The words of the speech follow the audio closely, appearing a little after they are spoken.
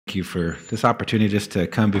Thank you for this opportunity just to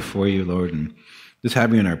come before you, Lord, and just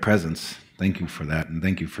have you in our presence. Thank you for that, and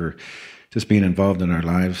thank you for just being involved in our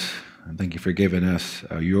lives. And thank you for giving us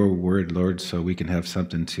your word, Lord, so we can have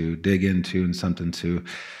something to dig into and something to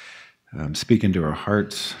speak into our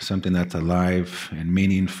hearts, something that's alive and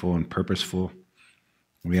meaningful and purposeful.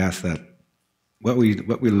 We ask that what we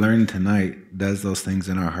learn tonight does those things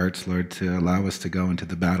in our hearts, Lord, to allow us to go into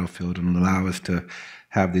the battlefield and allow us to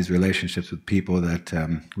have these relationships with people that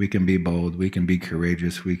we can be bold, we can be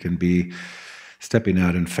courageous, we can be stepping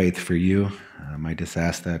out in faith for you. I just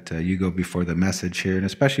ask that you go before the message here, and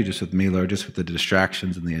especially just with me, Lord, just with the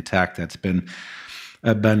distractions and the attack that's been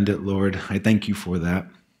abundant, Lord. I thank you for that.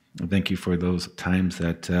 I thank you for those times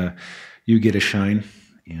that you get a shine,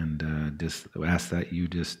 and just ask that you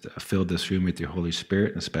just fill this room with your Holy Spirit,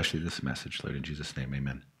 and especially this message, Lord, in Jesus' name,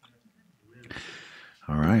 amen.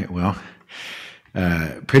 All right, well,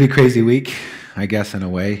 pretty crazy week, I guess, in a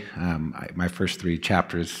way. My first 3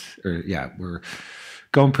 chapters, were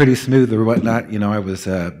going pretty smooth or whatnot. I was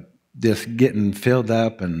just getting filled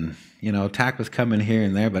up, and, attack was coming here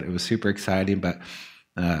and there, but it was super exciting. But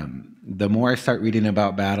the more I start reading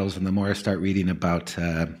about battles and the more I start reading about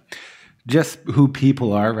just who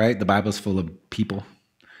people are, right? The Bible's full of people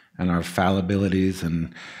and our fallibilities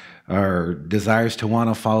and our desires to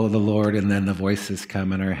want to follow the Lord, and then the voices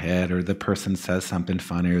come in our head, or the person says something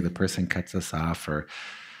funny, or the person cuts us off, or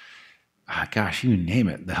you name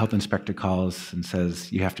it. The health inspector calls and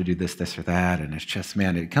says, you have to do this, this, or that, and it's just,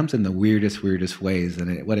 man, it comes in the weirdest ways,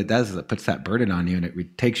 and what it does is it puts that burden on you, and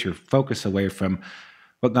it takes your focus away from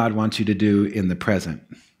what God wants you to do in the present.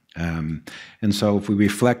 And so if we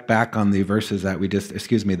reflect back on the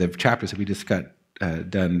the chapters that we just got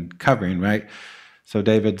done covering, right? So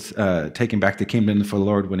David's taking back the kingdom for the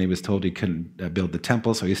Lord when he was told he couldn't build the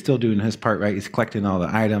temple. So he's still doing his part, right? He's collecting all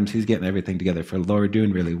the items. He's getting everything together for the Lord,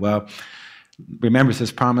 doing really well. Remembers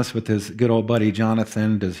his promise with his good old buddy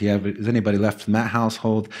Jonathan. Is anybody left in that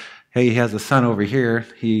household? Hey, he has a son over here.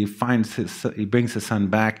 He brings his son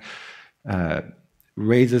back,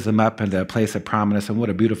 raises him up into a place of prominence. And what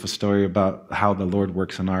a beautiful story about how the Lord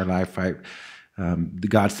works in our life, right?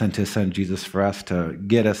 God sent his son Jesus for us to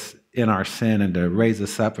get us in our sin and to raise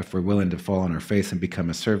us up if we're willing to fall on our face and become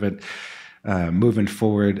a servant. Moving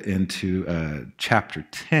forward into chapter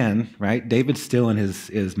 10, right? David's still in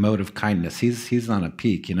his mode of kindness. He's on a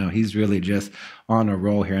peak, he's really just on a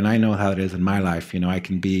roll here. And I know how it is in my life. I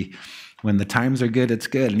can be, when the times are good, it's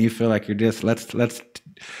good. And you feel like you're just, let's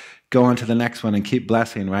go on to the next one and keep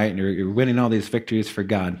blessing, right? And you're winning all these victories for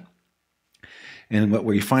God. And what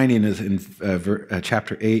we're finding is in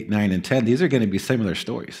chapter 8, 9, and 10, these are going to be similar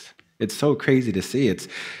stories. It's so crazy to see.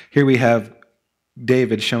 Here we have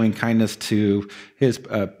David showing kindness to his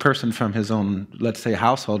person from his own, let's say,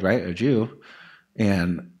 household, right, a Jew.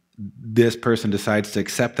 And this person decides to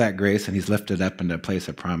accept that grace, and he's lifted up into a place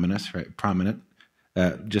of prominence, right? Prominent,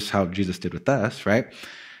 just how Jesus did with us, right?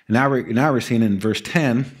 And now we're seeing in verse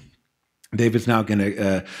 10, David's now going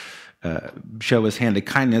to show his hand of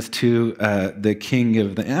kindness to the king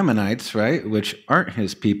of the Ammonites, right, which aren't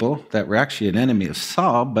his people, that were actually an enemy of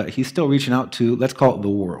Saul, but he's still reaching out to, let's call it the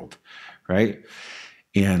world, right?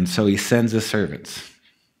 And so he sends his servants,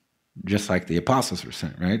 just like the apostles were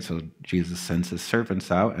sent, right? So Jesus sends his servants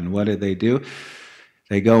out, and what do?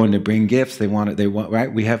 They go in to bring gifts. They want,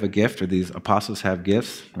 right? We have a gift, or these apostles have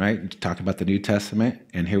gifts, right? Talking about the New Testament,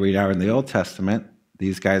 and here we are in the Old Testament.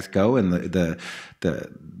 These guys go, and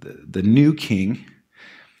the new king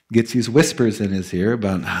gets these whispers in his ear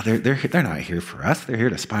about, they're not here for us. They're here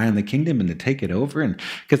to spy on the kingdom and to take it over. And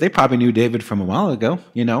because they probably knew David from a while ago,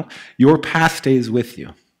 your past stays with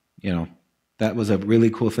you. That was a really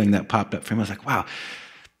cool thing that popped up for him. I was like, wow,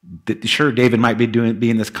 sure, David might be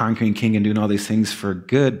being this conquering king and doing all these things for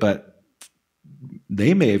good, but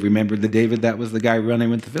they may have remembered the David that was the guy running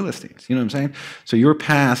with the Philistines. You know what I'm saying? So your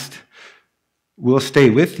past will stay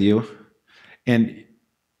with you, and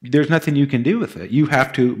there's nothing you can do with it. You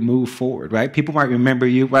have to move forward, right? People might remember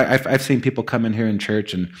you. Right? I've seen people come in here in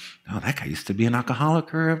church and, that guy used to be an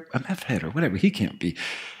alcoholic or a meth head or whatever. He can't be,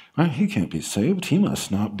 right? He can't be saved. He must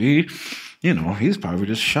not be, he's probably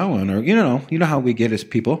just showing, or, you know how we get as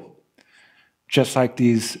people. Just like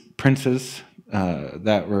these princes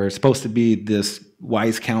that were supposed to be this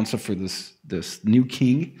wise counsel for this new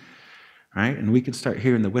king, right? And we can start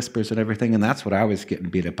hearing the whispers and everything, and that's what I was getting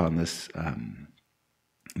beat up on this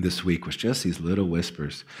week, was just these little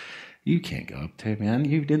whispers. You can't go up to, man,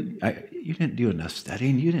 you didn't do enough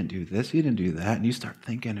studying, you didn't do this, you didn't do that, and you start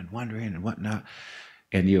thinking and wondering and whatnot,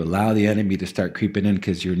 and you allow the enemy to start creeping in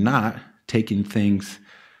because you're not taking things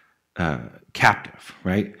captive,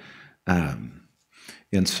 right?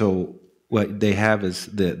 And so what they have is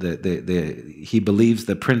he believes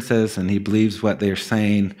the princess, and he believes what they're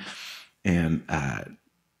saying, and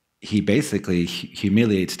he basically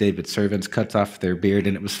humiliates David's servants, cuts off their beard.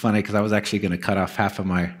 And it was funny because I was actually going to cut off half of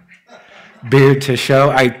my beard to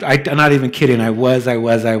show. I'm not even kidding. I was. And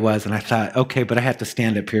I thought, okay, but I have to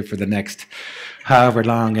stand up here for the next however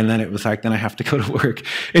long. And then it was like, then I have to go to work.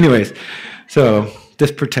 Anyways, so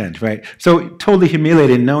just pretend, right? So totally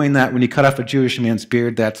humiliated, knowing that when you cut off a Jewish man's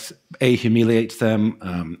beard, that's humiliates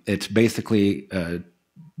them. It's basically,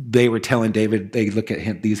 they were telling David, they look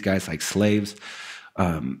at these guys like slaves,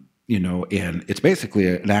 and it's basically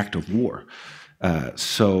an act of war.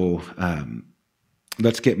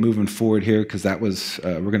 Let's get moving forward here, because that was,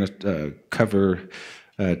 we're going to cover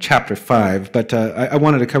chapter 5. But I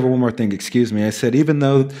wanted to cover one more thing. Excuse me. I said, even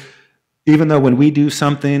though when we do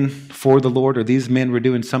something for the Lord, or these men were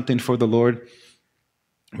doing something for the Lord,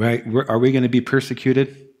 right, are we going to be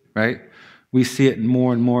persecuted, right? We see it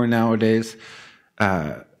more and more nowadays.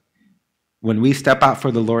 When we step out for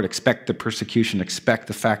the Lord, expect the persecution, expect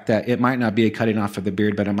the fact that it might not be a cutting off of the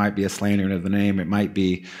beard, but it might be a slandering of the name. It might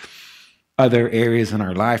be other areas in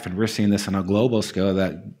our life, and we're seeing this on a global scale,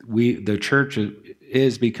 that the church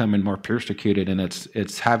is becoming more persecuted, and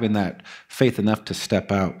it's having that faith enough to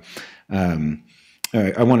step out. All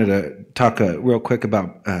right, I wanted to talk real quick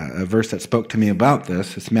about a verse that spoke to me about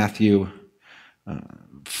this. It's Matthew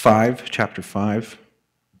 5, chapter 5.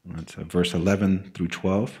 That's verse 11 through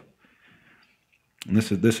 12. And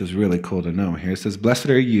this is really cool to know here. It says, "Blessed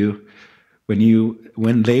are you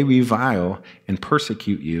when they revile and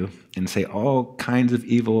persecute you and say all kinds of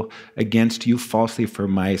evil against you falsely for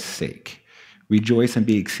my sake. Rejoice and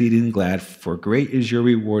be exceedingly glad, for great is your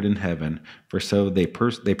reward in heaven. For so they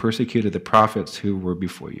persecuted the prophets who were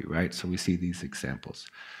before you." Right? So we see these examples.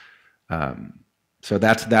 So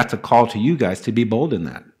that's a call to you guys to be bold in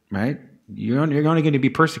that. Right? You're only going to be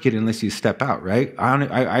persecuted unless you step out. Right?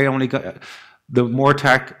 I only got. The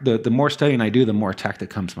more studying I do, the more attack that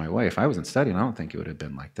comes my way. If I wasn't studying, I don't think it would have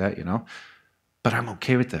been like that, But I'm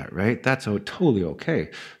okay with that, right? That's totally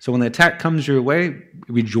okay. So when the attack comes your way,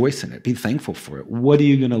 rejoice in it. Be thankful for it. What are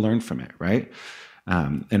you going to learn from it, right?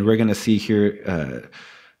 And we're going to see here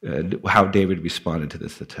how David responded to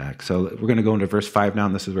this attack. So we're going to go into verse 5 now,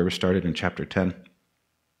 and this is where we started in chapter 10.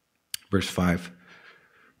 Verse 5.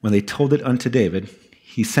 "When they told it unto David,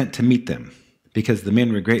 he sent to meet them, because the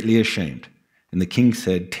men were greatly ashamed. And the king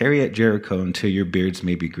said, Tarry at Jericho until your beards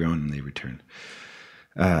may be grown, and they return."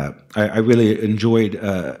 I really enjoyed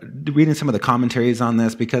reading some of the commentaries on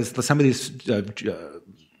this, because some of these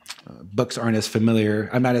books aren't as familiar.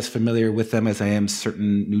 I'm not as familiar with them as I am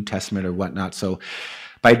certain New Testament or whatnot. So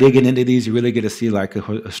by digging into these, you really get to see like a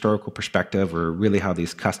historical perspective, or really how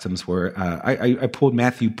these customs were. I pulled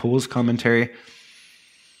Matthew Poole's commentary,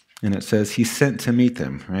 and it says he sent to meet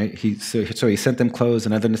them, right? So he sent them clothes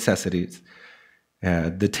and other necessities.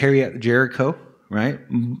 The tarry at Jericho, right?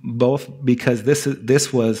 Both because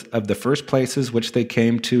this was of the first places which they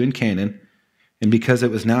came to in Canaan, and because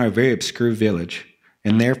it was now a very obscure village,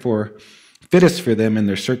 and therefore fittest for them in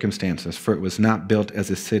their circumstances, for it was not built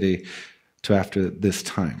as a city to after this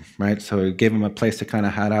time, right? So it gave them a place to kind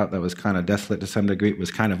of hide out that was kind of desolate to some degree. It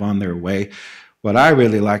was kind of on their way. What I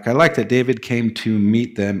really like that David came to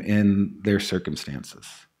meet them in their circumstances.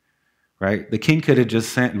 Right? The king could have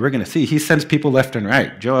just sent, and we're going to see, he sends people left and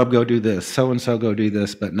right. Joab, go do this. So-and-so, go do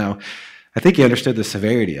this. But no, I think he understood the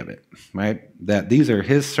severity of it, right? That these are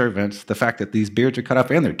his servants, the fact that these beards are cut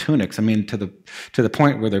off, and their tunics, to the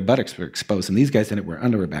point where their buttocks were exposed. And these guys didn't wear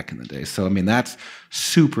underwear back in the day. So, that's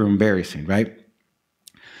super embarrassing, right?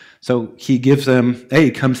 So he gives them,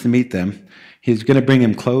 he comes to meet them. He's going to bring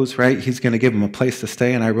them clothes, right? He's going to give them a place to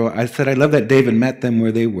stay. And I said, I love that David met them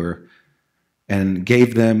where they were, and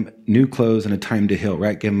gave them new clothes and a time to heal,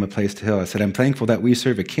 right? Give them a place to heal. I said, I'm thankful that we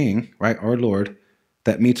serve a king, right, our Lord,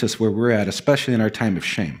 that meets us where we're at, especially in our time of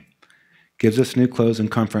shame. Gives us new clothes and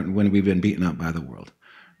comfort when we've been beaten up by the world,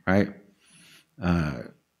 right?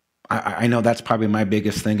 I know that's probably my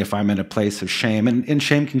biggest thing if I'm in a place of shame. And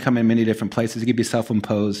shame can come in many different places. It can be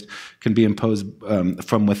self-imposed, can be imposed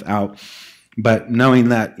from without. But knowing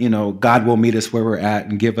that, God will meet us where we're at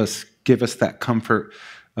and give us that comfort.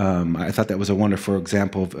 I thought that was a wonderful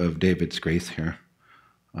example of David's grace here.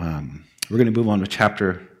 We're going to move on to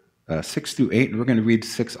chapter 6 through 8, and we're going to read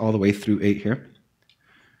 6 all the way through 8 here.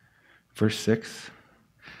 Verse 6.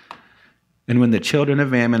 "And when the children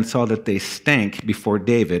of Ammon saw that they stank before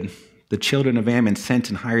David, the children of Ammon sent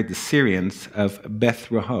and hired the Syrians of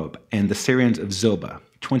Beth-rehob and the Syrians of Zobah,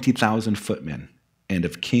 20,000 footmen, and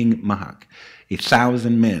of King Mahak,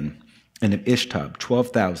 1,000 men, and of Ishtab,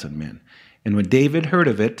 12,000 men, And when David heard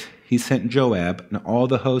of it, he sent Joab and all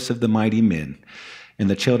the hosts of the mighty men. And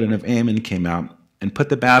the children of Ammon came out and put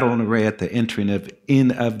the battle in array at the entering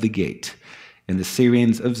in of the gate. And the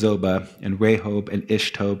Syrians of Zobah and Rehob and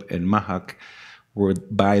Ishtob and Mahak were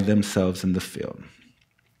by themselves in the field.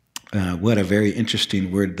 What a very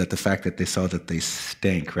interesting word, that the fact that they saw that they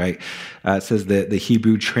stank, right? It says that the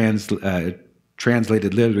Hebrew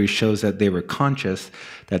translated literally shows that they were conscious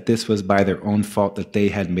that this was by their own fault that they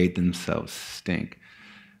had made themselves stink,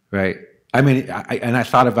 right? I mean, I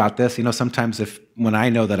thought about this, sometimes when I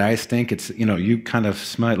know that I stink, it's, you kind of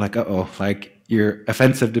smell it like, uh-oh, like you're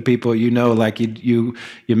offensive to people, like you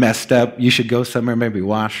messed up, you should go somewhere, maybe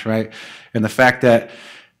wash, right? And the fact that,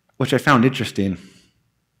 which I found interesting,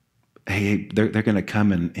 hey, they're going to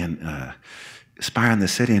come and spy on the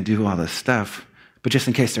city and do all this stuff, but just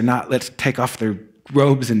in case they're not, let's take off their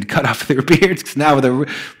robes and cut off their beards, because now we're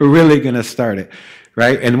really going to start it,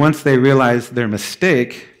 right? And once they realize their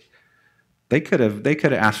mistake, they could have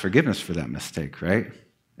asked forgiveness for that mistake, right?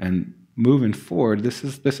 And moving forward, this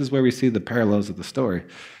is where we see the parallels of the story.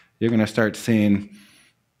 You're going to start seeing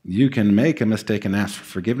you can make a mistake and ask for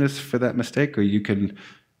forgiveness for that mistake, or you can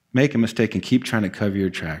make a mistake and keep trying to cover your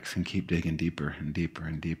tracks and keep digging deeper and deeper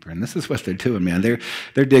and deeper. And this is what they're doing, man.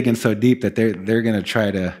 They're digging so deep that they're going to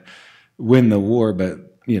try to win the war,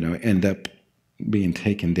 but end up being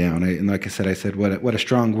taken down. And like I said, what a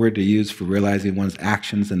strong word to use for realizing one's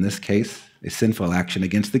actions in this case, a sinful action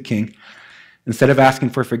against the king. Instead of asking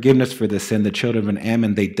for forgiveness for this sin, the children of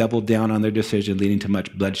Ammon, they doubled down on their decision, leading to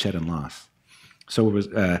much bloodshed and loss. So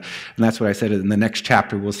and that's what I said. In the next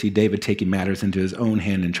chapter, we'll see David taking matters into his own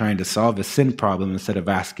hand and trying to solve a sin problem instead of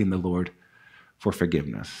asking the Lord for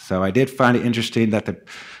forgiveness. So I did find it interesting that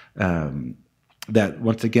that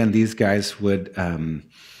once again these guys would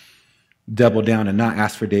double down and not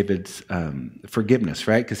ask for David's forgiveness,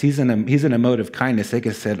 right? Because he's in a mode of kindness. They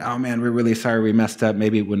could have said, "Oh man, we're really sorry we messed up.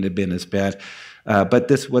 Maybe it wouldn't have been as bad."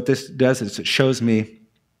 But what this does is it shows me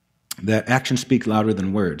that actions speak louder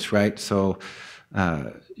than words, right? So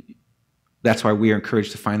that's why we are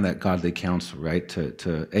encouraged to find that godly counsel, right?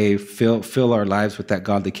 To fill our lives with that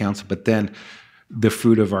godly counsel, but then the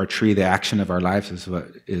fruit of our tree, the action of our lives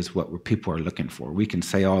is what people are looking for. We can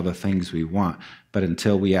say all the things we want, but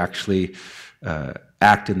until we actually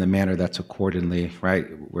act in the manner that's accordingly, right,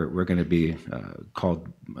 we're going to be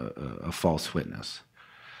called a false witness.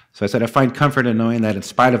 So I said, I find comfort in knowing that in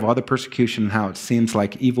spite of all the persecution and how it seems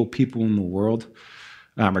like evil people in the world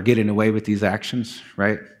are getting away with these actions,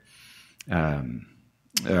 right? I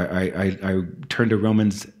turn to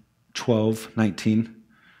Romans 12:19,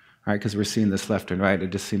 right? Because we're seeing this left and right.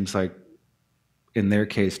 It just seems like in their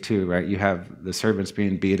case too, right? You have the servants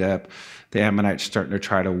being beat up, the Ammonites starting to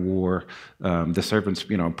try to war, the servants,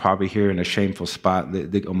 probably here in a shameful spot.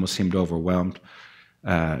 They almost seemed overwhelmed.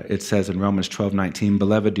 It says in Romans 12:19,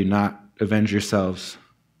 "Beloved, do not avenge yourselves,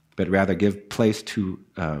 but rather give place to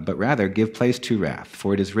wrath.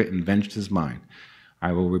 For it is written, 'Vengeance is mine;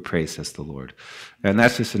 I will repay,' says the Lord." And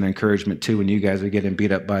that's just an encouragement too. When you guys are getting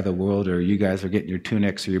beat up by the world, or you guys are getting your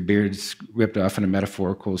tunics or your beards ripped off in a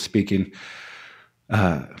metaphorical speaking,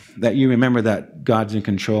 that you remember that God's in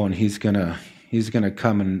control and He's gonna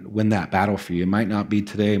come and win that battle for you. It might not be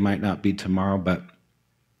today, it might not be tomorrow, but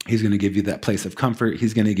He's going to give you that place of comfort.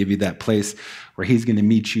 He's going to give you that place where He's going to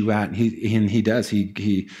meet you at. And He does.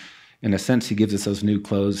 He, in a sense, He gives us those new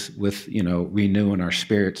clothes with, renewing our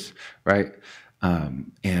spirits, right?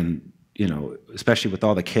 And, especially with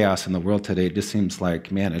all the chaos in the world today, it just seems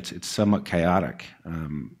like, man, it's somewhat chaotic.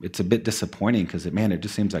 It's a bit disappointing because, it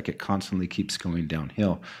just seems like it constantly keeps going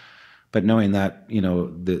downhill. But knowing that,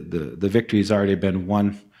 the victory's already been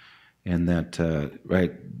won, and that,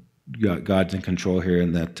 right, God's in control here,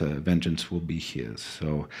 and that vengeance will be His.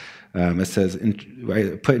 So it says,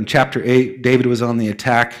 put in chapter 8, David was on the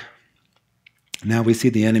attack. Now we see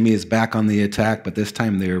the enemy is back on the attack, but this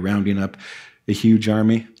time they're rounding up a huge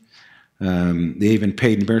army. They even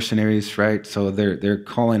paid mercenaries, right? So they're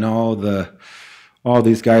calling all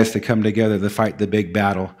these guys to come together to fight the big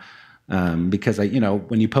battle. Because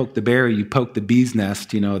when you poke the bear, you poke the bee's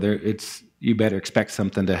nest. You better expect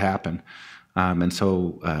something to happen. And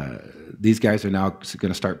so these guys are now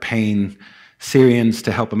going to start paying Syrians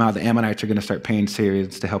to help them out. The Ammonites are going to start paying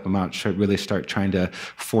Syrians to help them out, really start trying to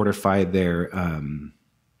fortify their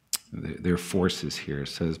forces here. It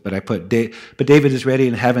says, but David is ready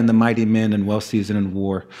and having the mighty men and well seasoned in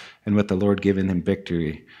war, and with the Lord giving him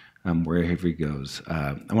victory wherever he goes.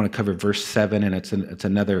 I want to cover verse 7, and it's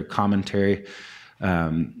another commentary.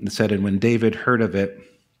 It said, "And when David heard of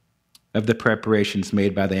the preparations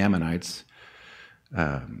made by the Ammonites,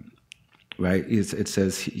 right? It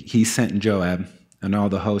says he sent Joab and all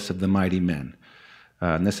the hosts of the mighty men.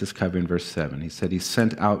 And this is covered in verse 7. He said he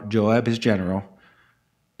sent out Joab, his general,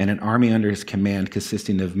 and an army under his command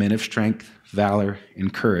consisting of men of strength, valor,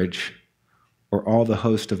 and courage, or all the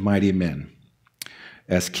host of mighty men.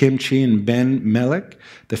 As Kimchi and Ben-Melech,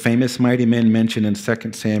 the famous mighty men mentioned in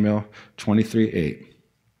 2 Samuel 23:8.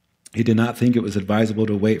 He did not think it was advisable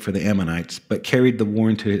to wait for the Ammonites, but carried the war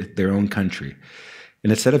into their own country.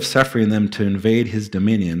 And instead of suffering them to invade his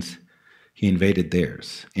dominions, he invaded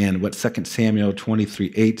theirs. And what 2 Samuel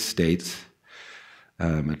 23:8 states,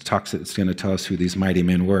 it's going to tell us who these mighty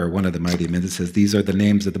men were. One of the mighty men, it says, these are the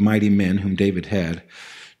names of the mighty men whom David had.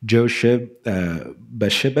 Josheb,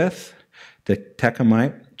 Bashebeth, the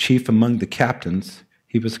Tachomite, chief among the captains.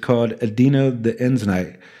 He was called Adino the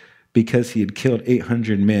Enzite because he had killed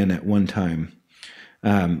 800 men at one time.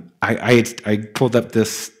 I pulled up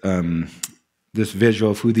this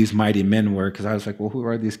visual of who these mighty men were because I was like, well, who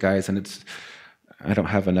are these guys? And I don't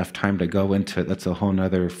have enough time to go into it. That's a whole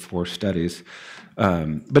nother 4 studies.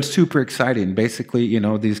 But super exciting. Basically,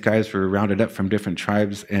 these guys were rounded up from different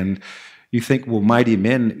tribes, and you think, well, mighty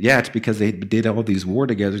men, yeah, it's because they did all these war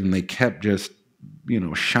together and they kept just,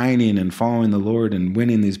 shining and following the Lord and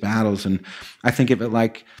winning these battles. And I think of it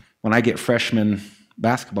like when I get freshmen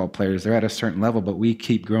basketball players, they're at a certain level, but we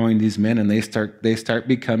keep growing these men and they start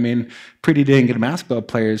becoming pretty dang good basketball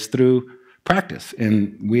players through practice.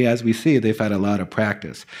 And as we see, they've had a lot of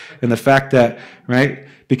practice. And the fact that, right,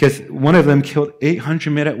 because one of them killed 800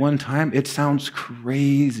 men at one time, it sounds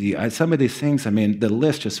crazy. Some of these things, the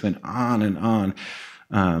list just went on and on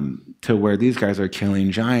to where these guys are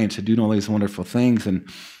killing giants and doing all these wonderful things. And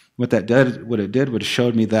what it did was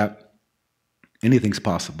showed me that anything's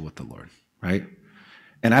possible with the Lord, right?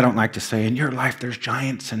 And I don't like to say, in your life there's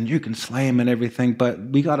giants and you can slay them and everything, but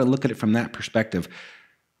we got to look at it from that perspective.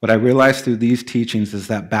 What I realized through these teachings is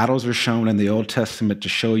that battles are shown in the Old Testament to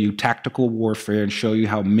show you tactical warfare and show you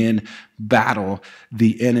how men battle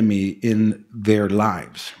the enemy in their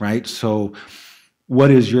lives, right? So what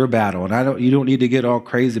is your battle? And you don't need to get all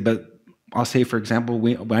crazy, but I'll say, for example,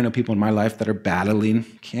 I know people in my life that are battling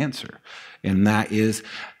cancer, and that is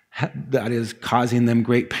causing them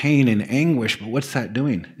great pain and anguish. But what's that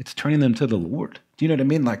doing? It's turning them to the Lord. Do you know what I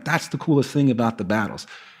mean? Like, that's the coolest thing about the battles.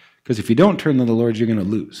 Because if you don't turn to the Lord, you're going to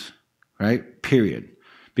lose, right? Period.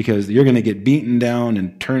 Because you're going to get beaten down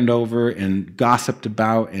and turned over and gossiped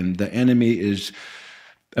about, and the enemy is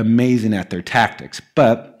amazing at their tactics.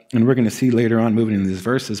 And we're going to see later on, moving in these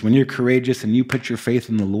verses, when you're courageous and you put your faith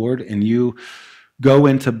in the Lord and you go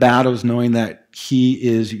into battles knowing that He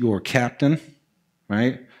is your captain,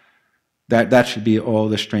 right? That should be all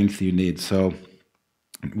the strength you need. So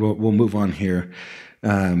we'll move on here.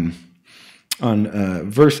 On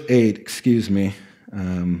verse 8, if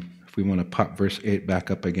we want to pop verse 8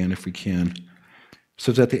 back up again, if we can.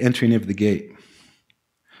 So it's at the entering of the gate.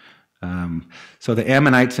 So the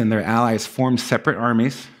Ammonites and their allies formed separate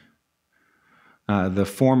armies, the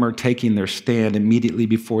former taking their stand immediately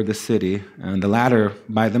before the city, and the latter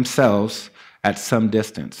by themselves at some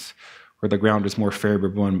distance, where the ground was more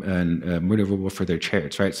favorable and maneuverable for their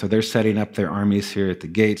chariots, right? So they're setting up their armies here at the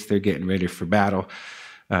gates. They're getting ready for battle.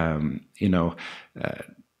 Different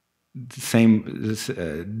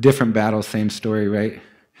battle, same story, right?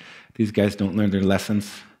 These guys don't learn their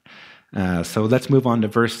lessons. So let's move on to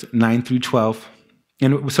verse 9 through 12.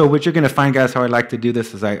 And so what you're going to find, guys, how I like to do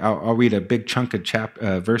this is I'll read a big chunk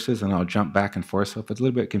of verses and I'll jump back and forth. So if it's a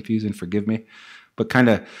little bit confusing, forgive me. But kind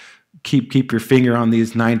of keep your finger on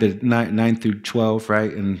these 9 through 12,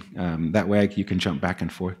 right? And that way you can jump back and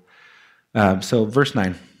forth. So verse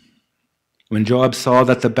 9. When Joab saw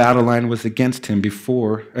that the battle line was against him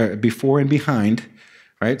before and behind,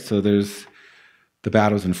 right? So there's the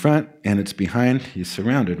battle's in front and it's behind. He's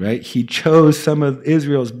surrounded, right? He chose some of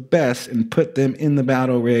Israel's best and put them in the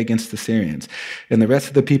battle array against the Syrians. And the rest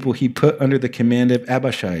of the people he put under the command of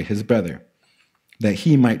Abishai, his brother, that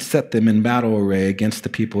he might set them in battle array against the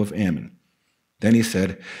people of Ammon. Then he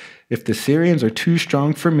said, if the Syrians are too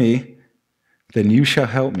strong for me, then you shall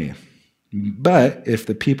help me. But if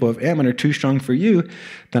the people of Ammon are too strong for you,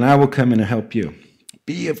 then I will come in and help you.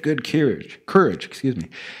 Be of good courage,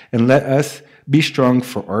 and let us be strong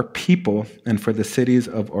for our people and for the cities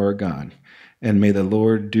of our God. And may the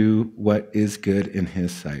Lord do what is good in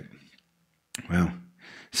His sight. Well,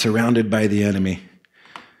 surrounded by the enemy,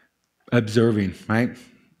 observing, right?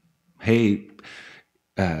 Hey,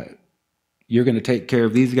 you're going to take care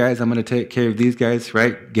of these guys, I'm going to take care of these guys,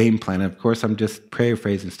 right? Game plan. Of course, I'm just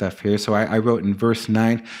paraphrasing stuff here. So I wrote in verse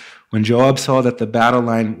 9, When Joab saw that the battle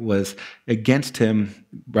line was against him,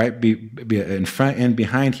 right, in front and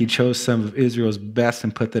behind, he chose some of Israel's best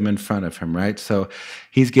and put them in front of him, right? So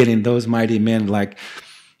he's getting those mighty men like,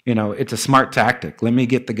 it's a smart tactic. Let me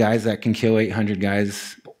get the guys that can kill 800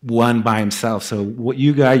 guys, one by himself. So what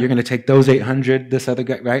you're going to take those 800, this other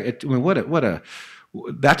guy, right?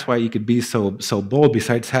 That's why you could be so bold.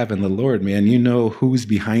 Besides having the Lord, man, you know who's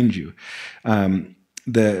behind you. One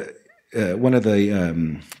of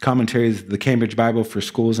the commentaries, the Cambridge Bible for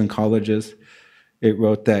schools and colleges, it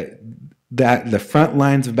wrote that the front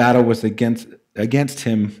lines of battle was against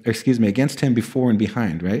him before and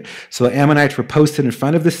behind, right? So the Ammonites were posted in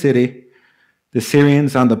front of the city, the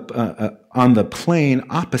Syrians on the plain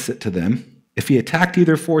opposite to them. If he attacked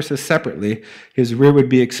either forces separately, his rear would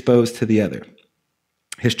be exposed to the other.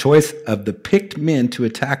 His choice of the picked men to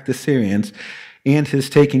attack the Syrians and his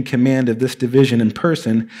taking command of this division in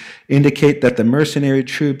person indicate that the mercenary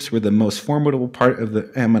troops were the most formidable part of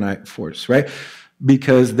the Ammonite force, right?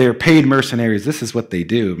 Because they're paid mercenaries. This is what they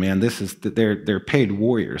do, man. They're paid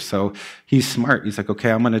warriors. So he's smart. He's like,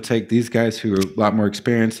 okay, I'm going to take these guys who are a lot more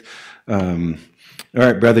experienced. All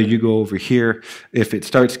right, brother, you go over here. If it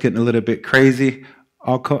starts getting a little bit crazy,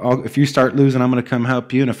 if you start losing, I'm going to come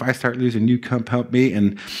help you. And if I start losing, you come help me.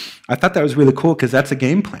 And I thought that was really cool because that's a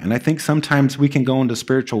game plan. I think sometimes we can go into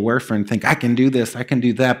spiritual warfare and think, I can do this, I can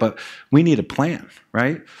do that, but we need a plan,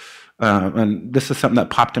 right? And this is something that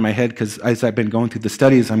popped in my head because as I've been going through the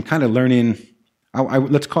studies, I'm kind of learning,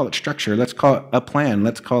 let's call it structure, let's call it a plan,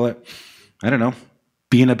 let's call it, I don't know,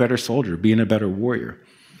 being a better soldier, being a better warrior.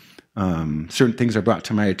 Certain things are brought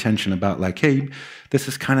to my attention about like, hey, this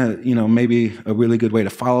is kind of, maybe a really good way to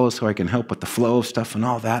follow so I can help with the flow of stuff and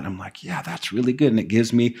all that. And I'm like, yeah, that's really good. And it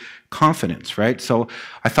gives me confidence, right? So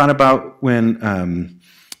I thought about when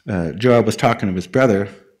Joab was talking to his brother,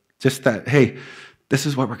 just that, hey, this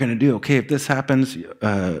is what we're going to do. Okay, if this happens,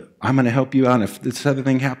 I'm going to help you out. If this other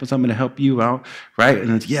thing happens, I'm going to help you out, right?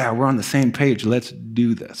 And it's, yeah, we're on the same page. Let's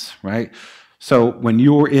do this, right? So when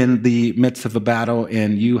you're in the midst of a battle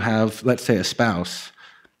and you have, let's say, a spouse,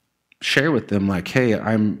 share with them like, hey,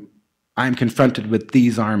 I'm confronted with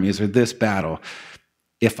these armies or this battle.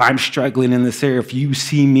 If I'm struggling in this area, if you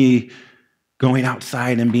see me going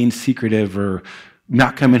outside and being secretive or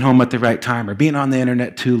not coming home at the right time or being on the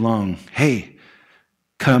internet too long, hey,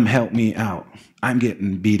 come help me out. I'm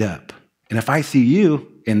getting beat up. And if I see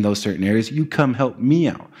you in those certain areas, you come help me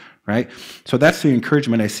out. Right? So that's the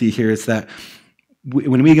encouragement I see here is that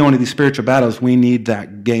when we go into these spiritual battles, we need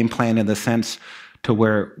that game plan in the sense to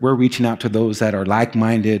where we're reaching out to those that are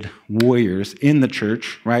like-minded warriors in the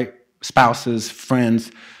church, right? Spouses,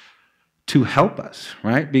 friends, to help us,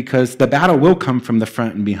 right? Because the battle will come from the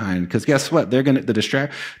front and behind. Because guess what?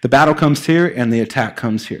 The battle comes here and the attack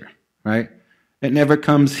comes here, right? It never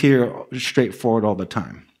comes here straightforward all the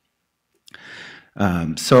time.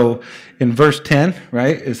 So in verse 10,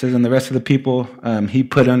 right, it says, and the rest of the people he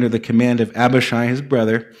put under the command of Abishai, his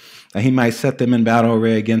brother, that he might set them in battle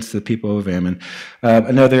array against the people of Ammon.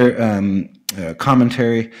 Another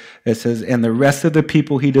commentary, it says, and the rest of the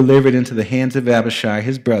people he delivered into the hands of Abishai,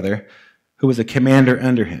 his brother, who was a commander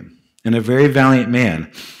under him, and a very valiant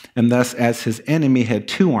man. And thus, as his enemy had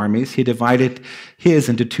two armies, he divided his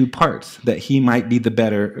into two parts, that he might be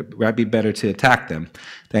better to attack them,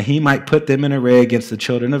 that he might put them in array against the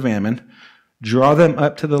children of Ammon, draw them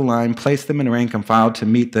up to the line, place them in rank and file to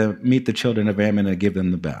meet the children of Ammon and give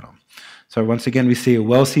them the battle. So once again, we see a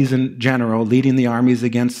well-seasoned general leading the armies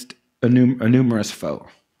against a numerous foe,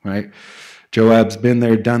 right? Joab's been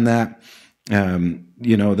there, done that.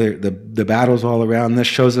 The battles all around. This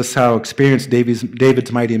shows us how experienced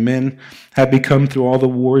David's mighty men have become through all the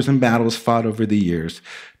wars and battles fought over the years.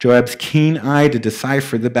 Joab's keen eye to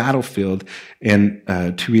decipher the battlefield and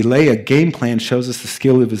to relay a game plan shows us the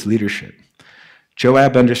skill of his leadership.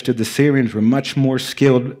 Joab understood the Syrians were much more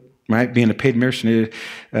skilled, right, being a paid mercenary,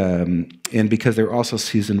 and because they were also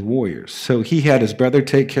seasoned warriors. So he had his brother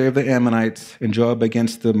take care of the Ammonites and Joab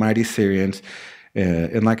against the mighty Syrians.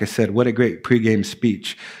 And like I said, what a great pregame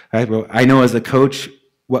speech. I know as a coach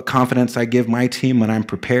what confidence I give my team when I'm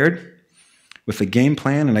prepared with a game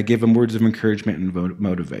plan and I give them words of encouragement and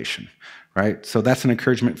motivation, right? So that's an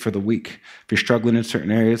encouragement for the week. If you're struggling in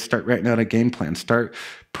certain areas, start writing out a game plan. Start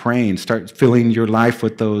praying. Start filling your life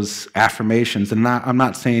with those affirmations. And I'm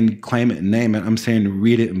not saying claim it and name it. I'm saying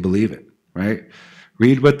read it and believe it, right?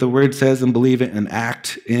 Read what the word says and believe it and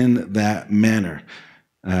act in that manner.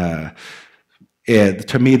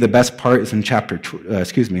 To me, the best part is in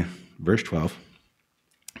verse 12.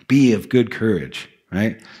 Be of good courage,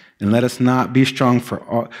 right? And let us not be strong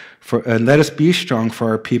and let us be strong for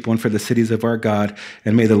our people and for the cities of our God.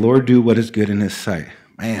 And may the Lord do what is good in his sight.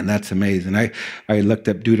 Man, that's amazing. I looked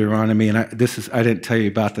up Deuteronomy, and I didn't tell you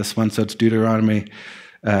about this one, so it's Deuteronomy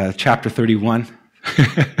chapter 31,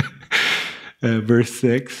 verse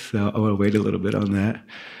 6. So I want to wait a little bit on that.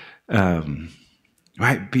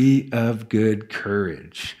 Right, be of good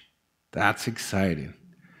courage. That's exciting.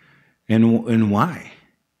 And why?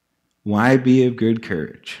 Why be of good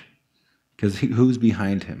courage? Because who's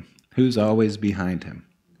behind him? Who's always behind him?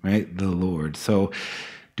 Right? The Lord. So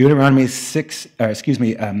Deuteronomy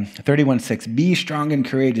 31:6. Be strong and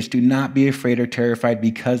courageous. Do not be afraid or terrified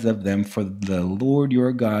because of them, for the Lord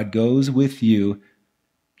your God goes with you.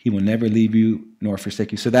 He will never leave you nor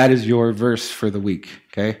forsake you. So that is your verse for the week,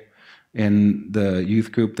 okay? In the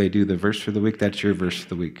youth group, they do the verse for the week. That's your verse for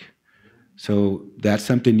the week. So that's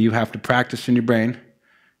something you have to practice in your brain,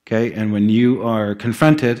 okay? And when you are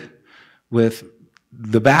confronted with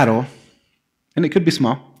the battle, and it could be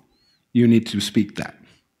small, you need to speak that.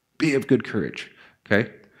 Be of good courage,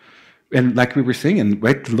 okay? And like we were singing,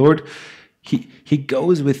 right? The Lord, He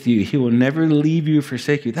goes with you. He will never leave you or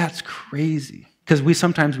forsake you. That's crazy. Because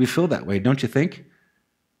sometimes we feel that way, don't you think?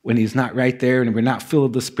 When he's not right there and we're not filled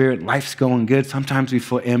with the Spirit, life's going good. Sometimes we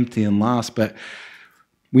feel empty and lost, but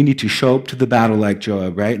we need to show up to the battle like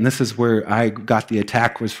Joab, right? And this is where I got the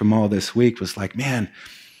attack was from all this week, was like, man,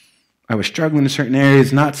 I was struggling in certain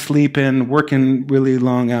areas, not sleeping, working really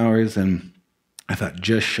long hours, and I thought,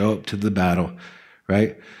 just show up to the battle,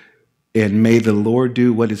 right? And may the Lord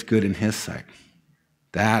do what is good in his sight.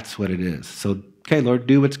 That's what it is. So, okay, Lord,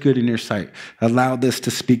 do what's good in your sight. Allow this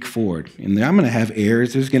to speak forward. And I'm going to have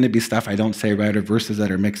errors. There's going to be stuff I don't say right or verses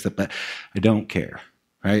that are mixed up, but I don't care,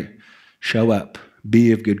 right? Show up.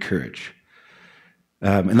 Be of good courage.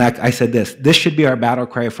 And like I said this should be our battle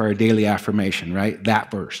cry for our daily affirmation, right?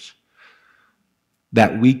 That verse.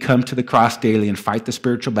 That we come to the cross daily and fight the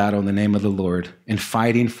spiritual battle in the name of the Lord and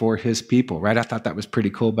fighting for his people, right? I thought that was pretty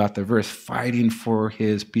cool about the verse, fighting for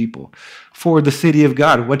his people. For the city of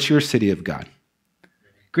God. What's your city of God?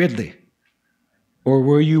 Gridley. Or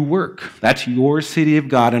where you work. That's your city of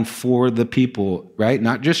God and for the people, right?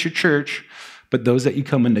 Not just your church, but those that you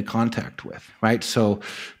come into contact with, right? So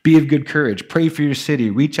be of good courage. Pray for your city.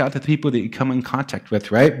 Reach out to the people that you come in contact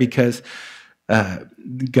with, right? Because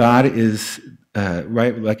God is...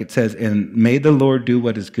 right, like it says, and may the Lord do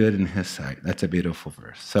what is good in his sight. That's a beautiful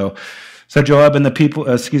verse. So Joab and the people,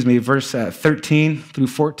 verse 13 through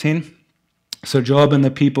 14. So Joab and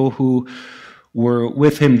the people who were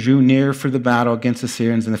with him drew near for the battle against the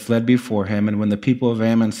Syrians, and they fled before him. And when the people of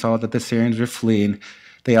Ammon saw that the Syrians were fleeing,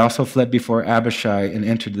 they also fled before Abishai and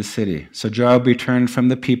entered the city. So Joab returned from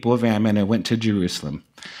the people of Ammon and went to Jerusalem.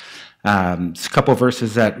 A couple of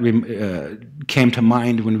verses that came to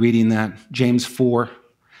mind when reading that. James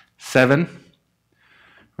 4:7,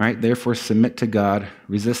 right? Therefore submit to God,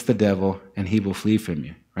 resist the devil, and he will flee from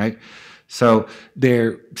you, right? So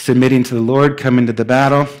they're submitting to the Lord, coming to the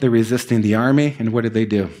battle. They're resisting the army, and what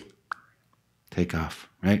do? Take off,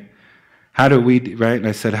 right? How do we, right? And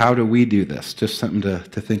I said, how do we do this? Just something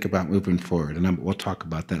to think about moving forward, and we'll talk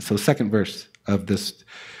about that. So second verse of this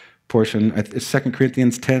portion, it's 2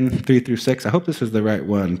 Corinthians 10:3-6. I hope this is the right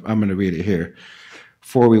one. I'm going to read it here.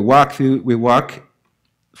 For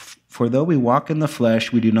though we walk in the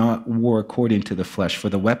flesh, we do not war according to the flesh. For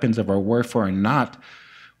the weapons of our warfare are not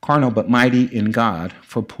carnal, but mighty in God,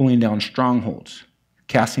 for pulling down strongholds,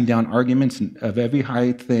 casting down arguments of every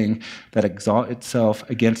high thing that exalts itself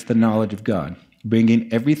against the knowledge of God, bringing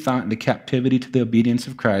every thought into captivity to the obedience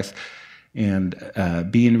of Christ, and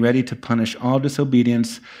being ready to punish all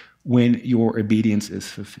disobedience when your obedience is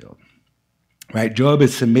fulfilled. Right? Joab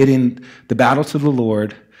is submitting the battle to the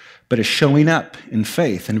Lord, but is showing up in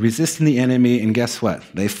faith and resisting the enemy, and guess what?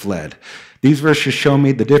 They fled. These verses show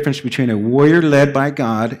me the difference between a warrior led by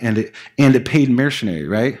God and a paid mercenary,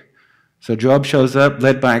 right? So Joab shows up,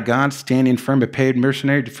 led by God, standing firm, a paid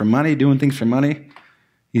mercenary for money, doing things for money.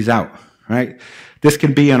 He's out, right? This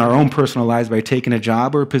can be in our own personal lives by taking a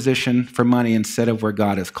job or a position for money instead of where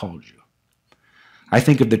God has called you. I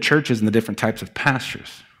think of the churches and the different types of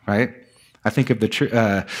pastors, right? I think of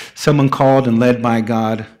someone called and led by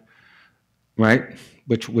God, right?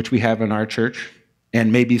 Which we have in our church,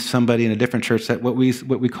 and maybe somebody in a different church that what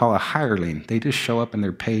we call a hireling. They just show up and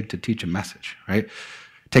they're paid to teach a message, right?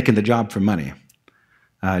 Taking the job for money.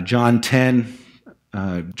 John 10,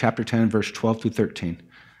 chapter 10, verse 12-13.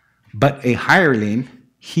 But a hireling,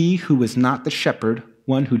 he who is not the shepherd,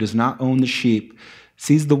 one who does not own the sheep,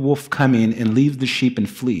 sees the wolf coming and leaves the sheep and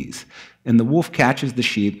flees. And the wolf catches the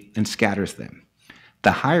sheep and scatters them.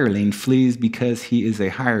 The hireling flees because he is a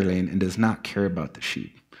hireling and does not care about the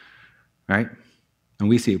sheep, right? And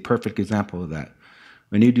we see a perfect example of that.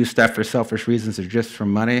 When you do stuff for selfish reasons or just for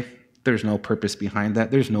money, there's no purpose behind that.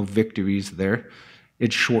 There's no victories there.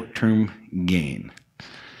 It's short-term gain.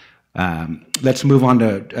 Let's move on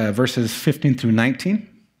to verses 15 through 19.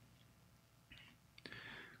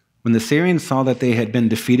 When the Syrians saw that they had been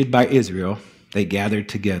defeated by Israel, they gathered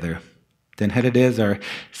together. Then Hadadezer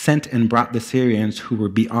sent and brought the Syrians who were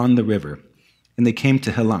beyond the river, and they came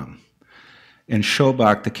to Helam. And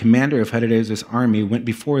Shobach, the commander of Hadadezer's army, went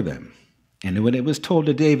before them. And when it was told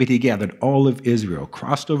to David, he gathered all of Israel,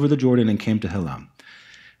 crossed over the Jordan, and came to Helam.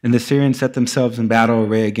 And the Syrians set themselves in battle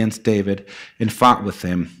array against David and fought with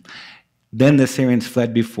him. Then the Syrians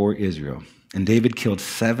fled before Israel. And David killed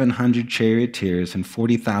 700 charioteers and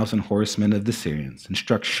 40,000 horsemen of the Syrians, and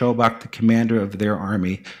struck Shobach, the commander of their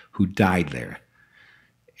army, who died there.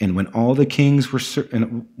 And when all the kings who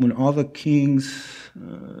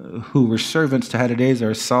were servants to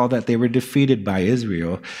Hadadezer saw that they were defeated by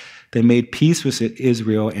Israel, they made peace with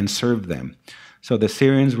Israel and served them. So the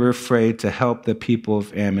Syrians were afraid to help the people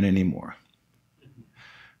of Ammon anymore.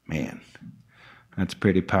 Man, that's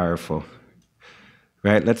pretty powerful.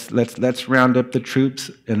 Right? Let's round up the troops,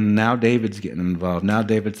 and now David's getting involved. Now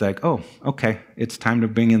David's like, oh, okay, it's time to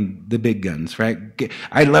bring in the big guns, right?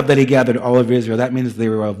 I love that he gathered all of Israel. That means they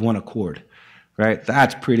were of one accord, right?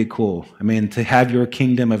 That's pretty cool. I mean, to have your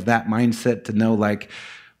kingdom of that mindset, to know like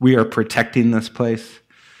we are protecting this place,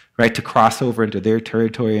 right? To cross over into their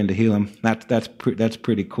territory and to heal them, that's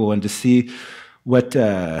pretty cool. And to see what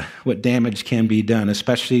damage can be done,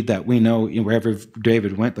 especially that we know wherever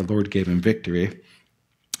David went, the Lord gave him victory.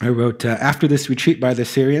 I wrote, after this retreat by the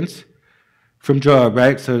Syrians from Joab,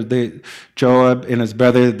 right? So Joab and his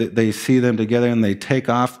brother, they see them together and they take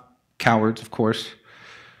off, cowards, of course.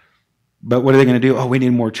 But what are they going to do? Oh, we need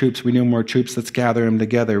more troops. We need more troops. Let's gather them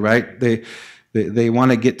together, right? They want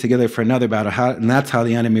to get together for another battle. And that's how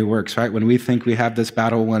the enemy works, right? When we think we have this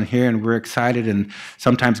battle won here and we're excited, and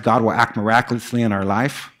sometimes God will act miraculously in our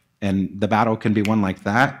life and the battle can be won like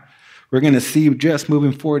that. We're going to see just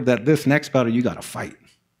moving forward that this next battle you got to fight.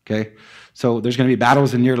 Okay, so there's going to be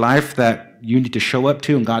battles in your life that you need to show up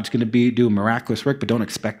to, and God's going to do miraculous work, but don't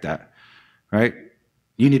expect that, right?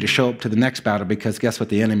 You need to show up to the next battle because guess what?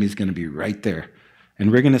 The enemy's going to be right there.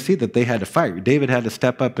 And we're going to see that they had to fight. David had to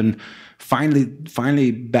step up and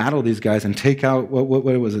finally battle these guys and take out, what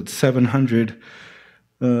was it, 700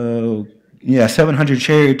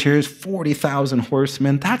 charioteers, 40,000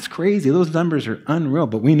 horsemen. That's crazy. Those numbers are unreal,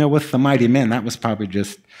 but we know with the mighty men, that was probably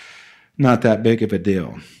just not that big of a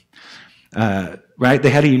deal, right? They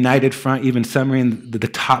had a united front, even summoning the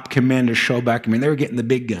top commander, Shobach. I mean, they were getting the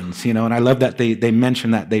big guns, and I love that they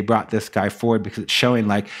mentioned that they brought this guy forward because it's showing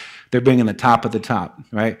like they're bringing the top of the top,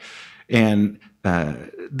 right? And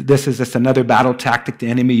this is just another battle tactic the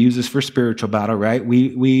enemy uses for spiritual battle, right?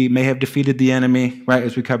 We may have defeated the enemy, right,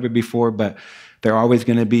 as we covered before, but they're always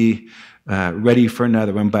going to be ready for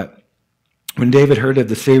another one. But when David heard of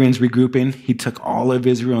the Syrians regrouping, he took all of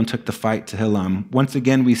Israel and took the fight to Helam. Once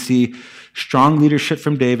again, we see strong leadership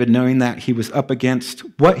from David, knowing that he was up against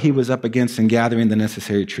what he was up against and gathering the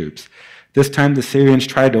necessary troops. This time, the Syrians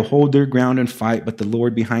tried to hold their ground and fight, but the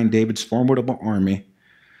Lord behind David's formidable army,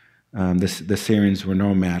 the Syrians were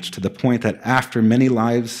no match, to the point that after many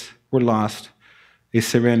lives were lost, a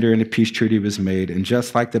surrender and a peace treaty was made. And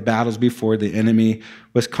just like the battles before, the enemy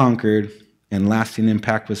was conquered and lasting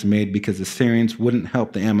impact was made because the Syrians wouldn't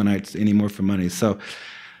help the Ammonites anymore for money. So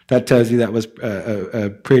that tells you that was a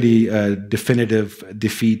pretty definitive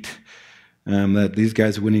defeat, that these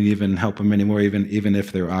guys wouldn't even help them anymore, even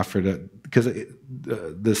if they were offered, because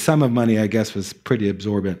the sum of money, I guess, was pretty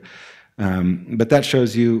absorbent. But that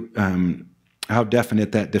shows you how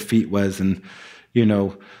definite that defeat was, and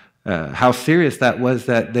how serious that was,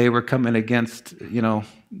 that they were coming against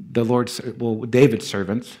David's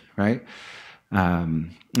servants, right?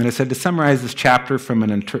 And I said, to summarize this chapter from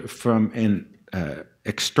an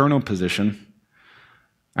external position,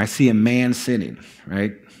 I see a man sitting,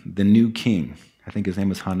 right? The new king. I think his name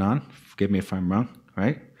was Hanan. Forgive me if I'm wrong,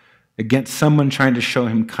 right? Against someone trying to show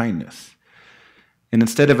him kindness. And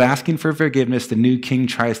instead of asking for forgiveness, the new king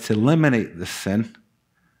tries to eliminate the sin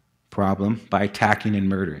problem by attacking and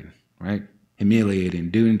murdering, right?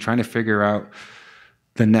 Humiliating, trying to figure out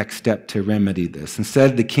the next step to remedy this.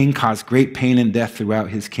 Instead, the king caused great pain and death throughout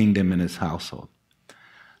his kingdom and his household.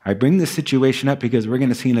 I bring this situation up because we're going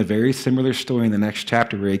to see in a very similar story in the next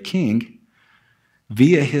chapter where a king,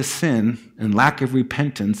 via his sin and lack of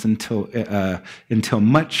repentance until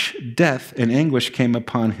much death and anguish came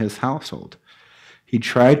upon his household. He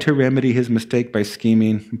tried to remedy his mistake by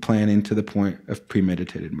scheming and planning to the point of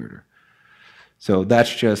premeditated murder. So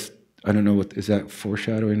that's just, I don't know, what is that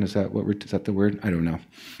foreshadowing? Is that the word? I don't know.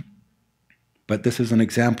 But this is an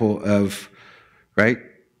example of, right,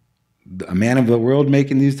 a man of the world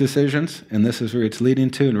making these decisions, and this is where it's leading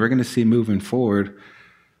to, and we're going to see moving forward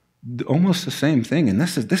almost the same thing. And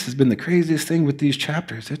this has been the craziest thing with these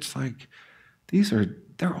chapters. It's like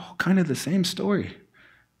they're all kind of the same story.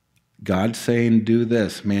 God saying, do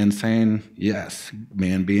this. Man saying, yes.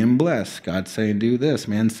 Man being blessed. God saying, do this.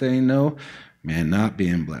 Man saying, no. Man not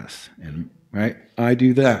being blessed. And, right, I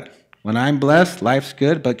do that. When I'm blessed, life's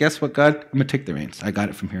good. But guess what, God? I'm going to take the reins. I got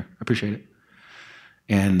it from here. I appreciate it.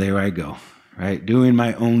 And there I go, right? Doing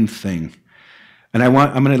my own thing. And I'm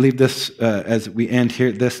going to leave this, as we end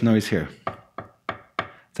here, this noise here.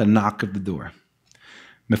 It's a knock of the door.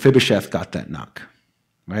 Mephibosheth got that knock,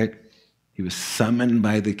 right? He was summoned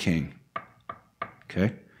by the king.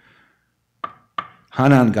 Okay?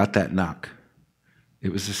 Hanan got that knock.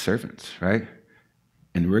 It was the servants, right?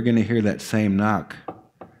 And we're going to hear that same knock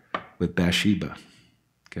with Bathsheba.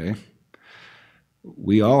 Okay?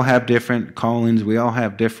 We all have different callings. We all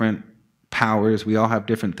have different powers. We all have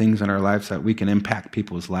different things in our lives that we can impact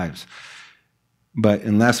people's lives. But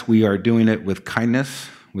unless we are doing it with kindness,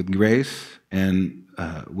 with grace, and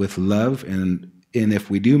with love, and if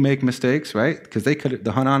we do make mistakes, right? Because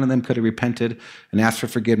the Hanan and them could have repented and asked for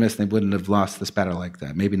forgiveness, and they wouldn't have lost this battle like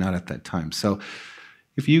that. Maybe not at that time. So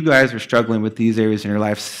if you guys are struggling with these areas in your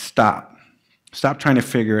life, stop. Stop trying to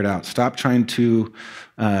figure it out. Stop trying to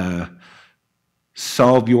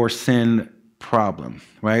solve your sin problem,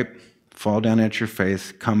 right? Fall down at your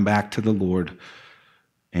face, come back to the Lord,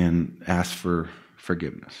 and ask for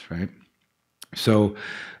forgiveness, right? So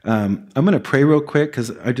I'm going to pray real quick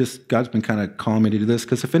because God's been kind of calling me to do this.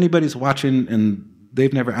 Because if anybody's watching and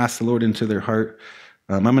they've never asked the Lord into their heart,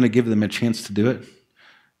 I'm going to give them a chance to do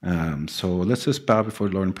it. So let's just bow before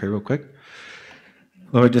the Lord and pray real quick.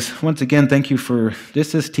 Lord, just once again, thank you for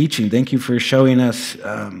this teaching. Thank you for showing us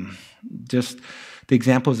just the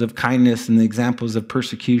examples of kindness and the examples of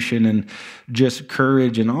persecution and just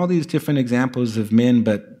courage and all these different examples of men,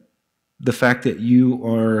 but the fact that you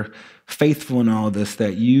are faithful in all of this,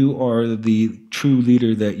 that you are the true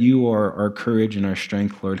leader, that you are our courage and our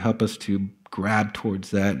strength, Lord. Help us to grab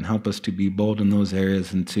towards that and help us to be bold in those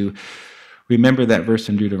areas and to remember that verse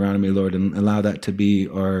in Deuteronomy, Lord, and allow that to be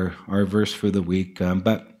our verse for the week.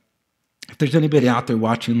 But if there's anybody out there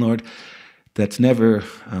watching, Lord, that's never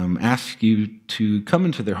asked you to come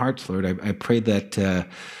into their hearts, Lord, I pray that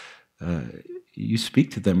you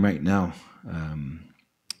speak to them right now,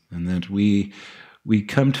 and that we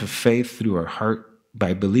come to faith through our heart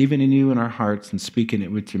by believing in you in our hearts and speaking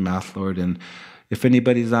it with your mouth, Lord. And if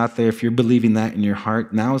anybody's out there, if you're believing that in your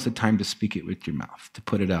heart, now is the time to speak it with your mouth, to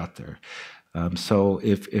put it out there. So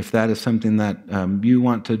if that is something that you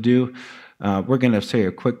want to do, we're going to say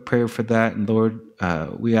a quick prayer for that. And Lord,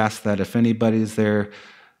 we ask that if anybody's there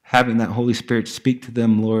having that Holy Spirit speak to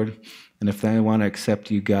them, Lord, and if they want to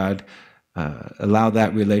accept you, God, allow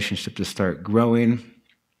that relationship to start growing.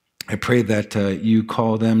 I pray that you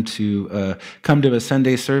call them to come to a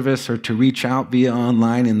Sunday service or to reach out via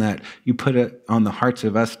online, and that you put it on the hearts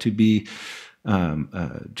of us to be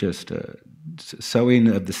just sowing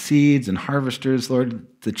of the seeds and harvesters, Lord.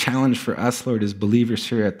 The challenge for us, Lord, as believers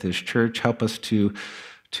here at this church, help us to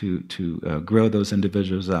grow those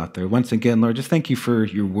individuals out there. Once again, Lord, just thank you for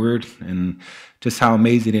your word and just how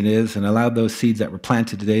amazing it is, and allow those seeds that were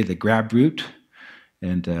planted today to grab root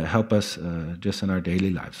and help us just in our daily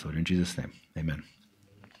lives, Lord. In Jesus' name, amen.